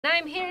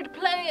I'm here to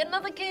play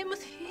another game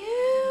with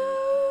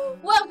you.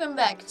 Welcome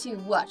back to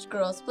Watch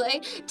Girls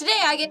Play. Today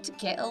I get to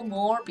kill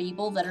more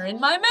people that are in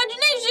my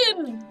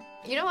imagination.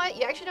 You know what?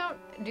 You actually don't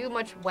do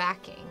much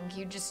whacking.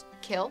 You just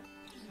kill.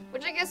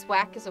 Which I guess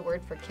whack is a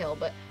word for kill,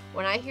 but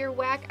when I hear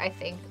whack, I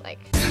think like...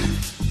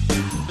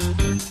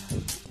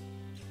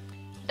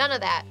 none of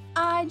that.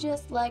 I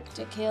just like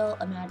to kill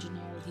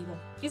imaginary people.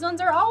 These ones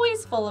are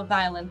always full of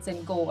violence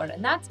and gore,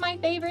 and that's my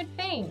favorite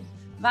thing.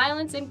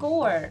 Violence and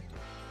gore.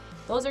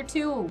 Those are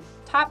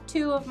top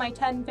two of my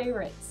 10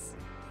 favorites.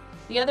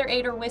 The other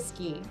 8 are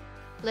whiskey.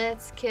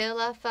 Let's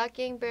kill a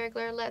fucking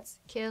burglar. Let's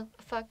kill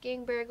a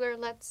fucking burglar.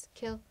 Let's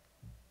kill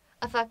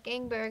a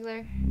fucking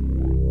burglar.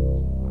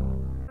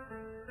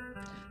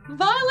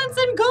 Violence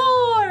and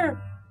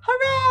gore!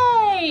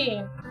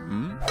 Hooray!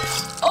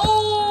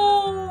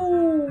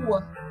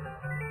 Oh!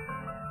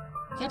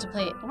 You have to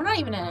play it. We're not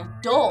even an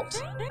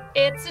adult.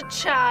 It's a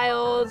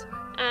child.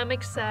 I'm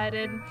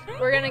excited.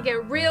 We're gonna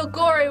get real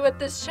gory with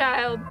this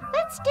child.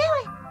 Let's do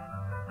it.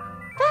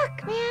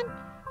 Fuck, man.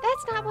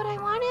 That's not what I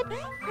wanted.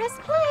 Press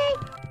play.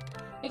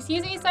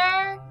 Excuse me,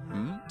 sir?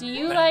 Do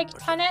you like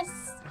tennis?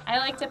 I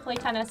like to play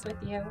tennis with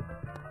you.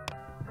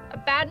 A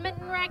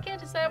badminton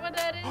racket? Is that what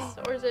that is?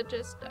 Or is it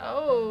just,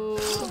 oh.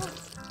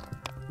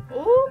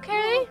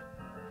 Okay.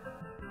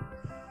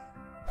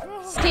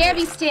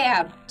 Stabby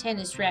stab.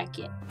 Tennis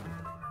racket.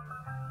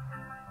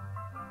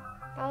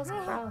 That was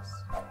gross.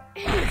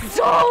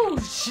 Oh,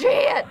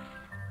 shit!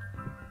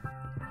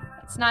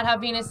 That's not how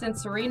Venus and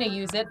Serena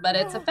use it, but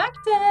it's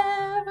effective.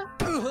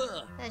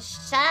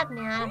 Shut up,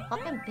 man. I'm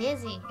fucking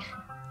busy.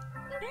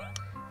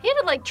 He had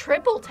to like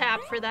triple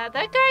tap for that.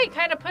 That guy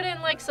kind of put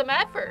in like some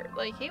effort.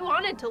 Like he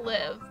wanted to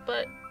live,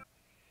 but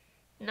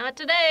not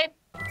today.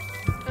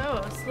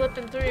 Oh,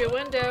 slipping through your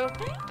window.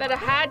 Better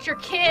hide your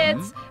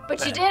kids,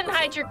 but you didn't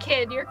hide your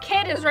kid. Your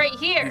kid is right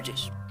here.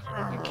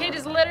 Your kid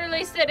is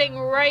literally sitting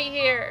right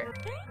here.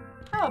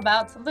 How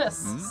about this,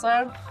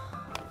 sir?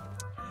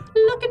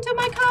 Look into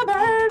my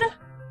cupboard.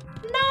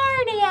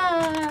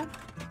 Narnia.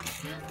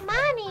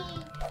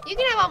 Money. You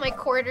can have all my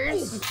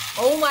quarters.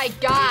 Oh my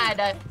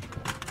God.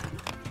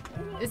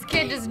 This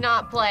kid does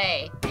not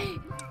play.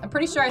 I'm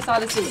pretty sure I saw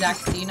this exact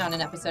scene on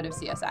an episode of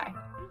CSI.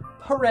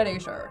 Pretty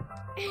sure.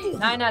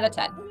 9 out of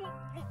 10.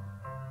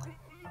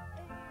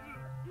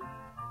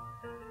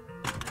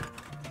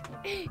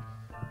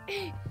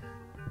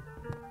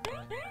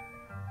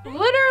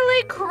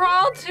 Literally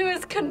crawled to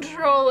his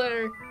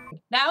controller.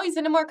 Now he's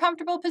in a more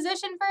comfortable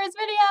position for his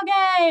video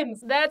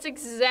games. That's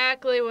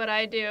exactly what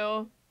I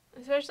do.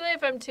 Especially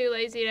if I'm too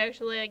lazy to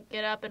actually like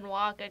get up and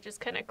walk, I just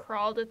kind of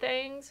crawl to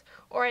things,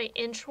 or I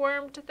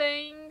inchworm to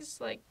things,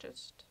 like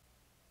just.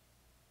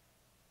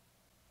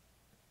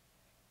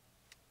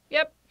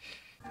 Yep.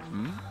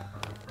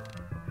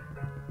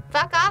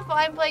 Fuck off while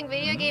I'm playing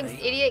video games,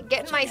 idiot.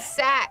 Get in my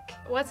sack.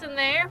 What's in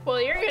there?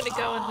 Well, you're gonna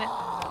go in there.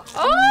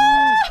 Oh!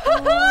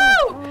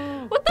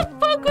 What the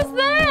fuck was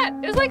that?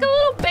 It was like a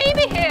little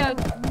baby hand.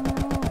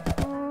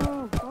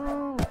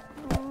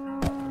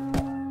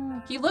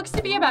 He looks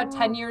to be about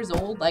 10 years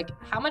old. Like,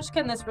 how much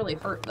can this really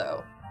hurt,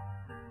 though?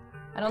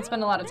 I don't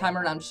spend a lot of time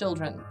around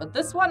children, but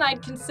this one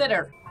I'd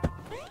consider.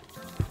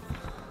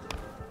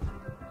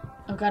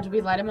 Oh God, did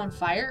we light him on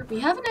fire? We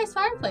have a nice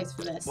fireplace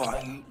for this.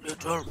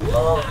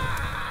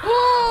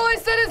 Oh, I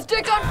set his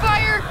dick on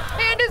fire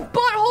and his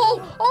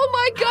butthole. Oh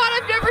my God,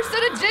 I've never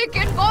set a dick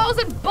and balls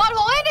and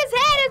butthole and his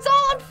head. It's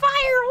all on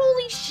fire.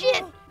 Holy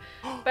shit.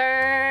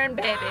 Burn,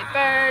 baby,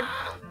 burn.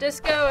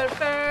 Disco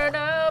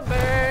Inferno,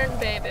 burn,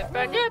 baby,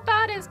 burn. Your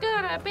body's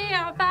gonna be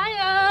on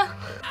fire.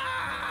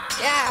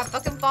 Yeah,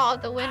 fucking fall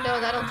out the window.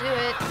 That'll do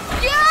it.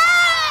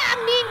 Yeah!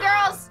 Mean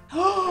girls.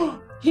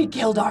 He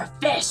killed our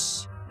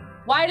fish.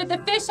 Why did the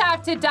fish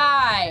have to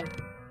die?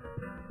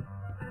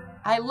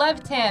 I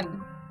loved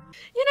him.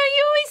 You know,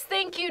 you always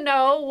think you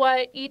know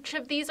what each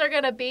of these are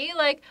gonna be.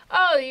 Like,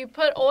 oh, you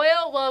put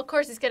oil, well, of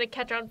course he's gonna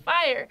catch on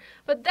fire.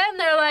 But then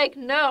they're like,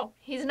 no,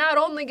 he's not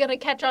only gonna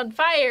catch on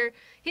fire,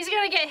 he's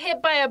gonna get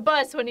hit by a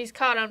bus when he's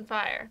caught on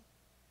fire.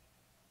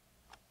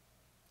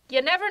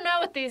 You never know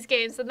with these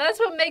games, and that's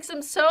what makes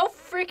them so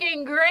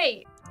freaking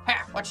great.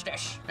 Here, watch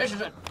this. This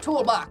is a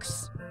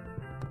toolbox.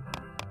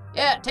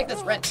 Yeah, take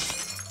this wrench.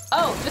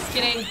 Oh, just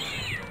kidding.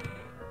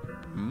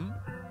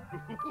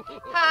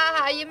 Ha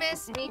ha, you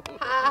missed me.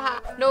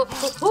 Ha ha. No.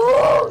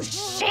 Oh,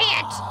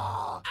 shit!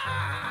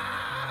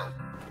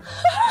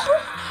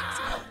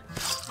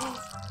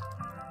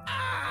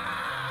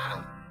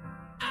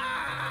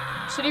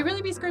 Should he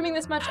really be screaming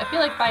this much? I feel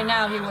like by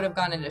now he would have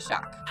gone into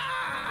shock.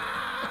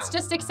 It's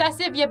just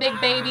excessive, you big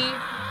baby.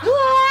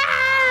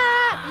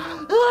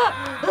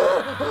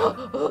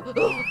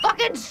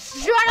 Fucking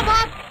shut him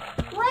up!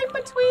 Right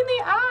between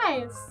the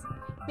eyes.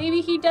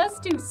 Maybe he does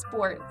do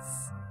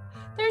sports.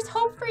 There's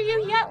hope for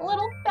you yet,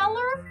 little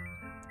feller.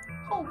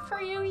 Hope for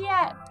you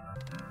yet.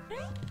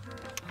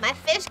 My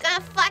fish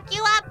gonna fuck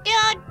you up,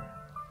 dude.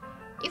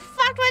 You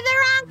fucked with the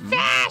wrong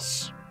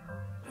fish.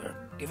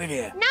 Give it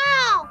here.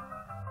 No.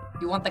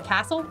 You want the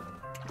castle?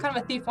 What kind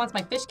of a thief wants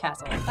my fish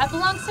castle? That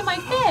belongs to my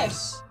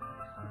fish.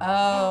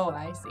 Oh,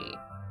 I see.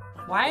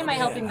 Why am I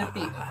helping the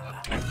thief?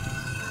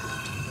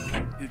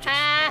 You just...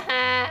 Ha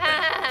ha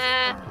ha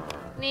ha.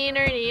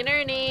 Neener,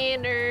 neener,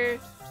 neener.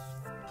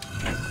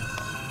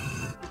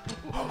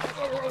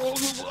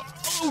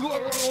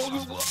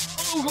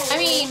 I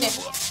mean,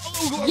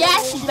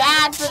 yes,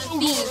 bad for the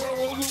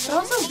thief, but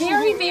also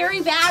very,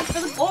 very bad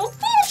for the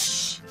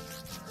goldfish.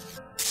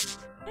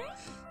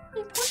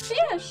 My poor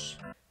fish.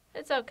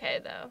 It's okay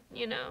though,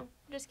 you know.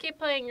 Just keep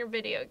playing your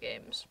video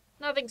games.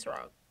 Nothing's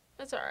wrong.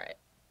 That's alright.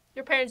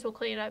 Your parents will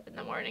clean up in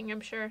the morning,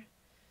 I'm sure.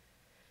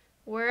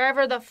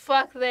 Wherever the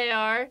fuck they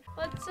are.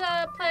 Let's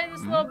play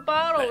this little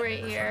bottle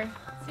right here.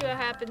 See what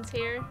happens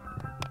here.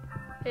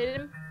 Hit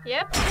him.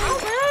 Yep.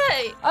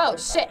 Alright. Oh,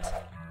 shit.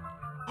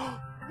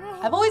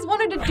 I've always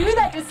wanted to do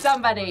that to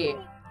somebody.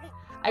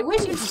 I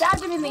wish you'd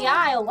stabbed him in the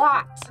eye a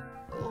lot.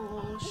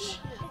 Oh,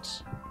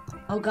 shit.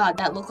 Oh, God,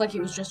 that looked like he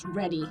was just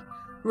ready.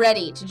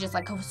 Ready to just,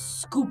 like, go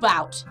scoop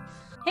out.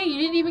 Hey, you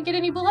didn't even get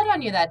any blood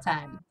on you that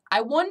time.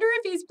 I wonder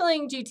if he's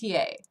playing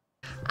GTA.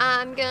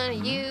 I'm gonna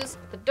use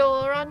the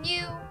door on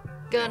you.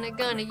 Gonna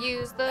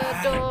use the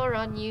door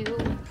on you.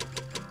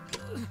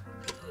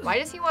 Why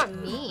does he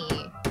want me?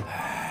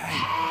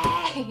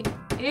 Hey.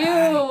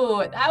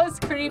 Ew, that was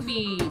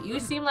creepy.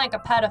 You seem like a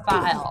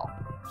pedophile.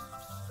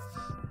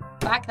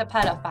 Back the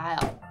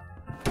pedophile.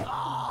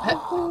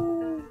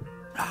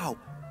 No,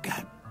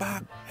 get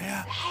back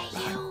here.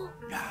 Hey, you.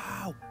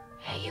 No.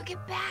 Hey, you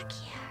get back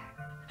here.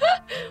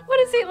 What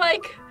is he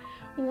like?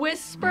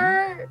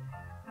 Whisper?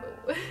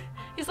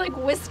 He's like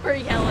whisper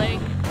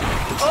yelling.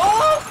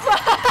 Oh,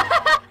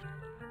 fuck!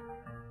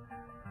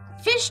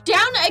 Fish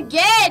down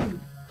again!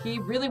 He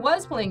really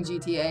was playing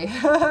GTA.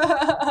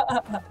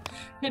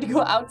 He had to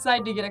go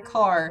outside to get a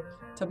car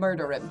to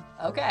murder him.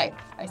 Okay,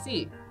 I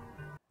see.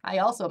 I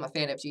also am a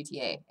fan of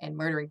GTA and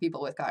murdering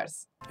people with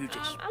cars. You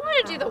just... I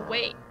want to do the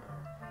weight.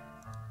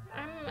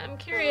 I'm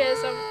curious.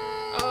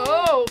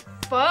 Oh,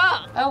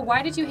 fuck. Oh,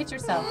 why did you hit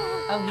yourself?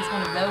 Oh, he's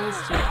one of those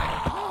two.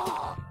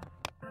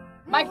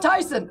 Mike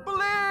Tyson!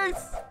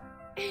 Police!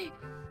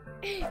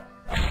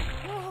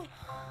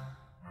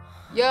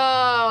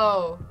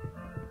 Yo.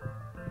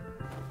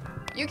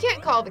 You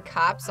can't call the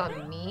cops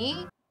on me.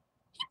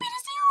 He bit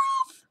his ear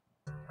off.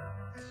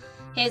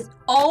 His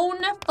own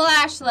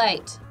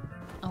flashlight.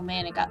 Oh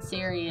man, it got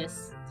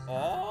serious.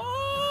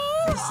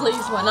 The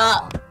sleeves went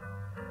up.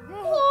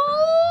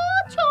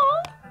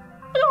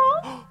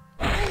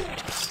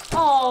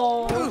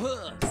 Oh,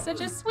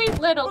 such a sweet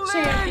little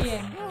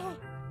champion.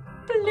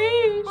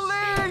 Please.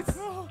 Police!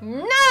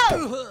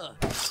 No!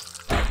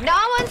 No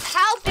one's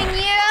helping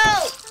you!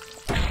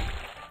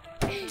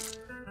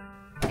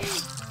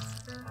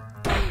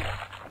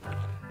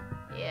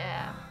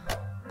 Yeah.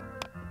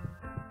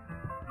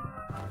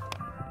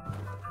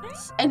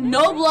 And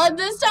no blood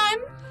this time?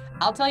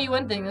 I'll tell you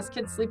one thing, this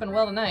kid's sleeping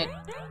well tonight.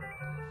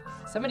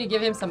 Somebody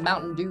give him some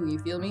Mountain Dew, you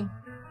feel me?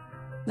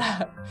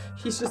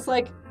 He's just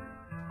like...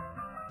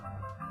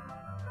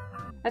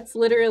 That's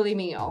literally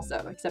me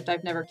also, except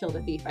I've never killed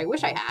a thief. I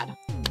wish I had.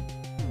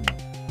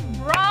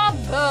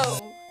 Bravo.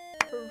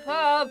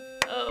 Bravo.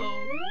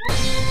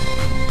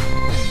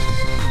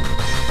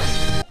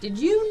 Did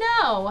you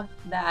know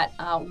that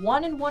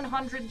 1 in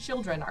 100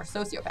 children are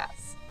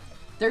sociopaths?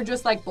 They're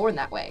just like born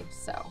that way,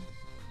 so.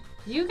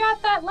 You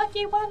got that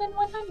lucky 1 in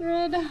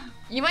 100.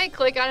 You might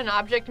click on an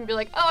object and be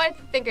like, oh, I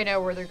think I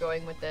know where they're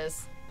going with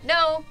this.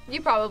 No,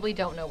 you probably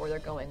don't know where they're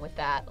going with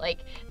that. Like,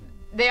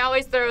 they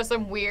always throw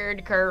some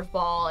weird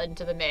curveball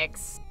into the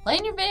mix.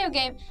 Playing your video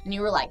game, and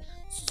you were like,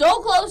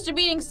 so close to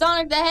beating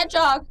Sonic the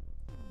Hedgehog,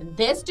 and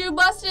this dude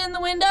busted in the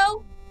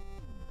window?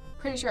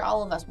 Pretty sure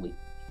all of us would be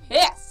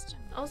pissed.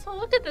 Also,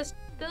 look at this.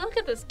 Look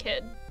at this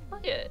kid.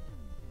 Look at it.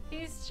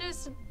 He's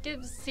just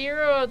gives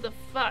zero of the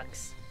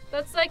fucks.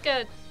 That's like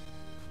a.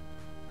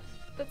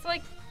 That's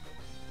like.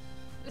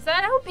 Is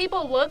that how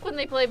people look when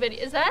they play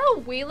video? Is that how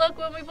we look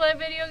when we play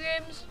video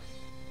games?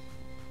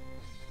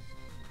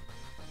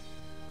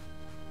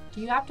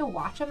 Do you have to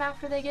watch them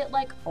after they get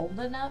like old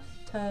enough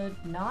to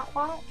not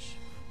watch?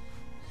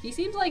 He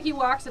seems like he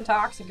walks and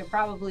talks and could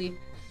probably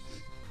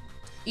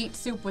eat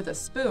soup with a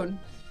spoon,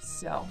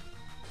 so.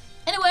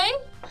 Anyway,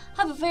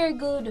 have a very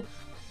good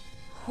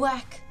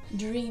whack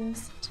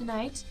dreams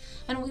tonight,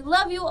 and we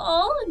love you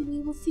all, and we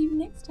will see you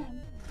next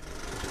time.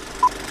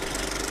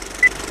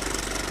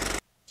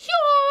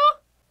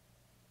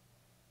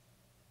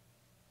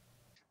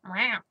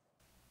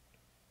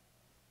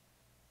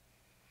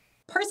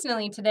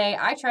 Personally, today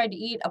I tried to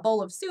eat a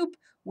bowl of soup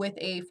with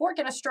a fork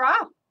and a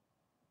straw,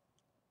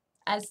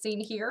 as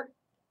seen here.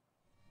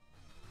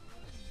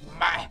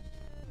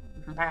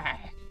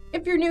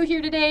 If you're new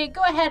here today,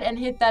 go ahead and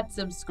hit that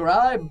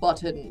subscribe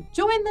button.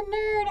 Join the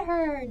nerd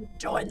herd.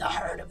 Join the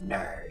herd of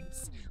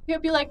nerds. We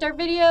hope you liked our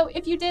video.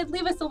 If you did,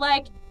 leave us a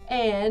like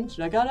and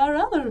check out our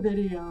other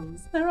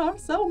videos. There are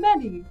so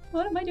many.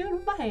 What am I doing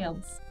with my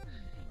hands?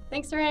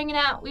 Thanks for hanging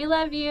out. We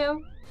love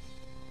you.